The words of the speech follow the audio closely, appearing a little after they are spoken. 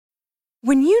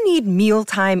When you need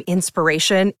mealtime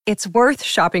inspiration, it's worth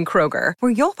shopping Kroger,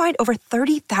 where you'll find over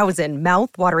 30,000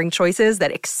 mouth-watering choices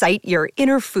that excite your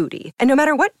inner foodie. And no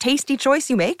matter what tasty choice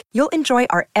you make, you'll enjoy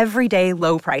our everyday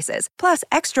low prices, plus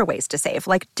extra ways to save,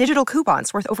 like digital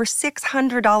coupons worth over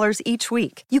 $600 each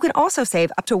week. You can also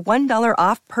save up to $1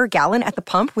 off per gallon at the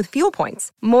pump with fuel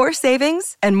points. More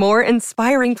savings and more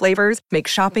inspiring flavors make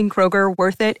shopping Kroger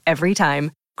worth it every time.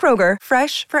 Kroger,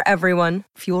 fresh for everyone.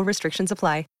 Fuel restrictions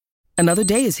apply. Another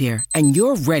day is here, and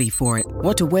you're ready for it.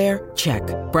 What to wear? Check.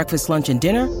 Breakfast, lunch, and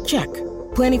dinner? Check.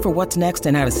 Planning for what's next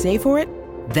and how to save for it?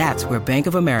 That's where Bank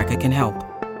of America can help.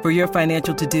 For your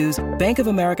financial to-dos, Bank of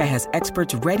America has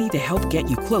experts ready to help get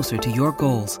you closer to your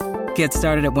goals. Get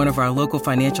started at one of our local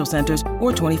financial centers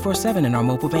or 24/7 in our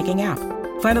mobile banking app.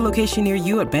 Find a location near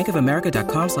you at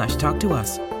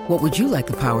bankofamerica.com/talktous. What would you like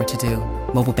the power to do?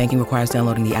 Mobile banking requires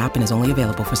downloading the app and is only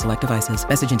available for select devices.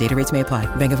 Message and data rates may apply.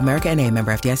 Bank of America N.A.,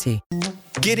 member FDIC.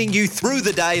 Getting you through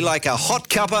the day like a hot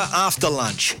cuppa after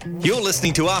lunch. You're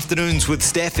listening to Afternoons with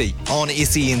Staffy on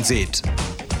SENZ.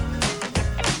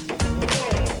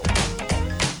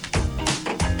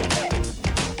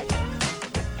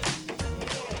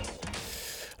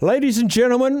 Ladies and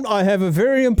gentlemen, I have a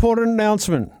very important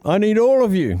announcement. I need all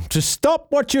of you to stop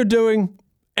what you're doing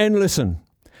and listen.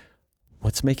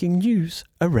 What's making news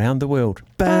around the world?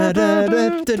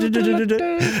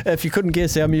 If you couldn't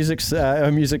guess, our music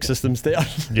system's down.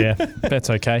 Yeah, that's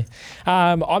okay.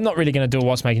 I'm not really going to do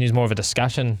what's making news, more of a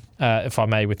discussion, if I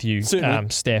may, with you,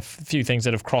 Steph. A few things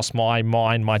that have crossed my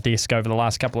mind, my desk over the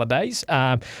last couple of days.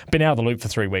 Been out of the loop for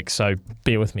 3 weeks, so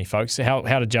bear with me, folks. How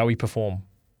did Joey perform?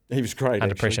 He was great,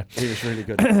 under actually. pressure. He was really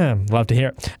good. Love to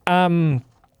hear it.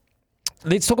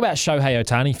 Let's talk about Shohei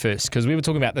Ohtani first, because we were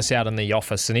talking about this out in the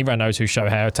office, and everyone knows who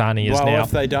Shohei Ohtani is now. Well,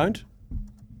 if they don't?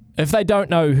 If they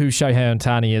don't know who Shohei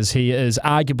Ohtani is, he is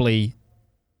arguably,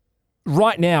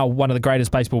 right now, one of the greatest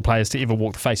baseball players to ever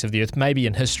walk the face of the earth, maybe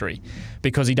in history,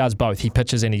 because he does both. He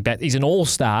pitches and he bats. He's an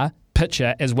all-star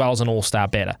pitcher as well as an all-star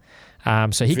batter.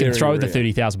 So he can throw the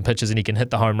 30,000 pitches and he can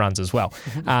hit the home runs as well.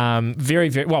 Very,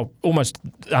 very, well, almost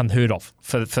unheard of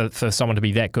for someone to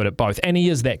be that good at both. And he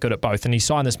is that good at both. And he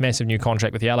signed this massive new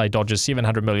contract with the LA Dodgers,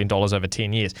 $700 million over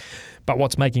 10 years. But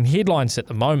what's making headlines at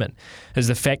the moment is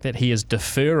the fact that he is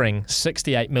deferring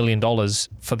 $68 million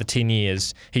for the 10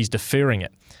 years. He's deferring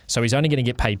it. So he's only going to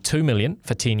get paid $2 million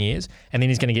for 10 years, and then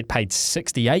he's going to get paid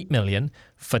 $68 million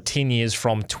for 10 years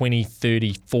from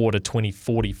 2034 to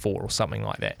 2044 or something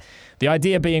like that. The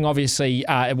idea being, obviously,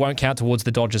 it won't count towards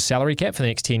the Dodgers' salary cap for the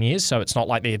next 10 years, so it's not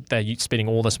like they're spending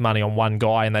all this money on one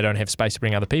guy and they don't have space to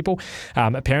bring other people.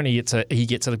 Apparently, he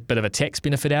gets a bit of a tax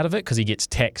benefit out of it because he gets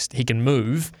taxed. He can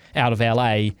move out of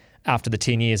LA after the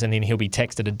 10 years, and then he'll be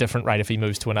taxed at a different rate if he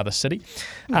moves to another city.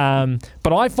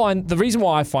 But I find the reason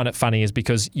why I find it funny is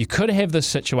because you could have this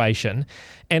situation,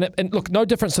 and look, no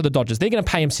difference to the Dodgers. They're going to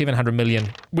pay him $700 million,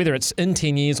 whether it's in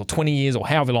 10 years or 20 years or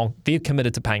however long. They're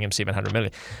committed to paying him $700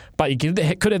 million. But you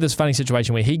could have this funny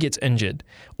situation where he gets injured,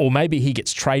 or maybe he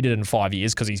gets traded in 5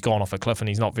 years because he's gone off a cliff and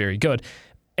he's not very good,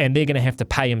 and they're going to have to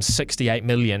pay him $68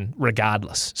 million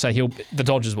regardless. So the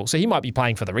Dodgers will. So he might be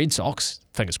playing for the Red Sox,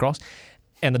 fingers crossed,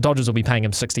 and the Dodgers will be paying him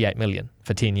 $68 million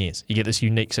for 10 years. You get this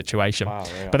unique situation. Wow,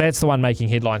 yeah. But that's the one making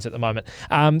headlines at the moment.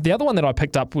 The other one that I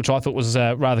picked up, which I thought was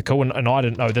rather cool, and I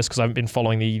didn't know this because I haven't been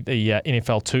following the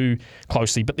NFL too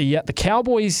closely, but the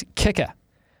Cowboys kicker.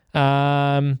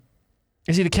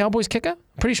 Is he the Cowboys kicker?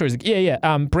 I'm pretty sure he's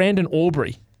Brandon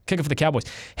Aubrey, kicker for the Cowboys,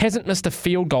 hasn't missed a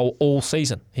field goal all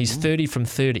season. He's 30 from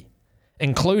 30,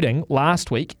 including last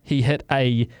week he hit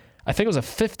I think it was a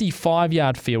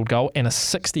 55-yard field goal and a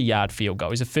 60-yard field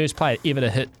goal. He's the first player ever to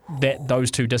hit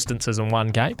those two distances in one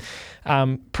game.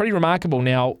 Pretty remarkable.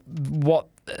 Now, what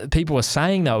people are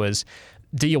saying, though, is,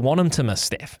 do you want him to miss,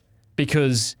 Steph?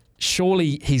 Because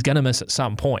surely he's going to miss at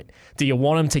some point. Do you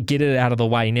want him to get it out of the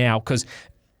way now? Because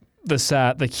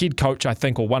the head coach, I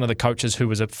think, or one of the coaches who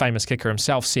was a famous kicker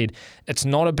himself, said it's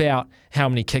not about how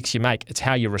many kicks you make, it's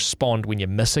how you respond when you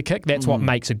miss a kick. That's what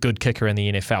makes a good kicker in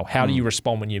the NFL. How do you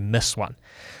respond when you miss one?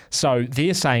 So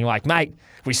they're saying, like, mate,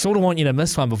 we sort of want you to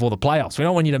miss one before the playoffs. We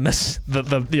don't want you to miss the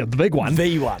big one.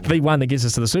 The one that gets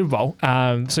us to the Super Bowl.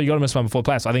 So you got to miss one before the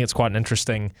playoffs. I think it's quite an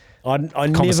interesting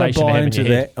conversation never buy to have into in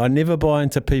your that. head. I never buy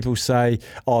into people say,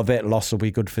 oh, that loss will be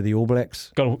good for the All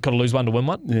Blacks. Got to lose one to win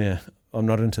one? Yeah. I'm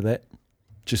not into that.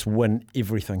 just win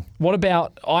everything. What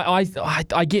about, I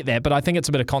get that, but I think it's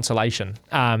a bit of consolation.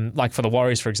 Like for the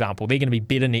Warriors, for example, they're going to be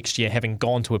better next year having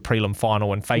gone to a prelim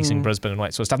final and facing Brisbane and all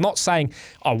that sort of stuff. Not saying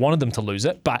I wanted them to lose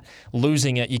it, but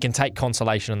losing it, you can take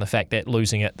consolation in the fact that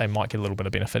losing it, they might get a little bit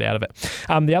of benefit out of it.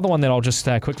 The other one that I'll just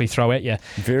quickly throw at you.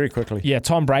 Very quickly. Yeah,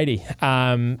 Tom Brady.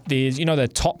 There's, the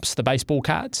Topps, the baseball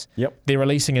cards. Yep. They're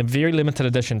releasing a very limited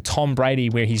edition Tom Brady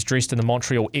where he's dressed in the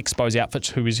Montreal Expos outfits,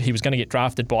 he was going to get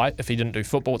drafted by if he didn't do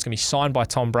football. It's going to be signed by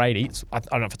Tom Brady. I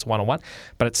don't know if it's a one-on-one,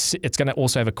 but it's going to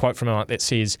also have a quote from him on it that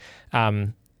says,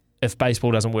 if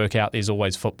baseball doesn't work out, there's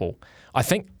always football. I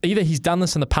think either he's done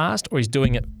this in the past or he's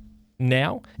doing it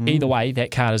now. Either way,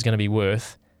 that card is going to be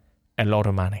worth a lot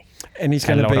of money. And he's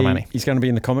going to be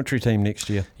in the commentary team next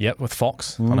year. Yep, with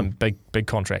Fox on a big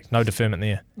contract. No deferment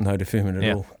there. No deferment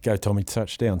at all. Go Tommy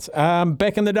touchdowns.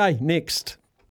 Back in the day, next.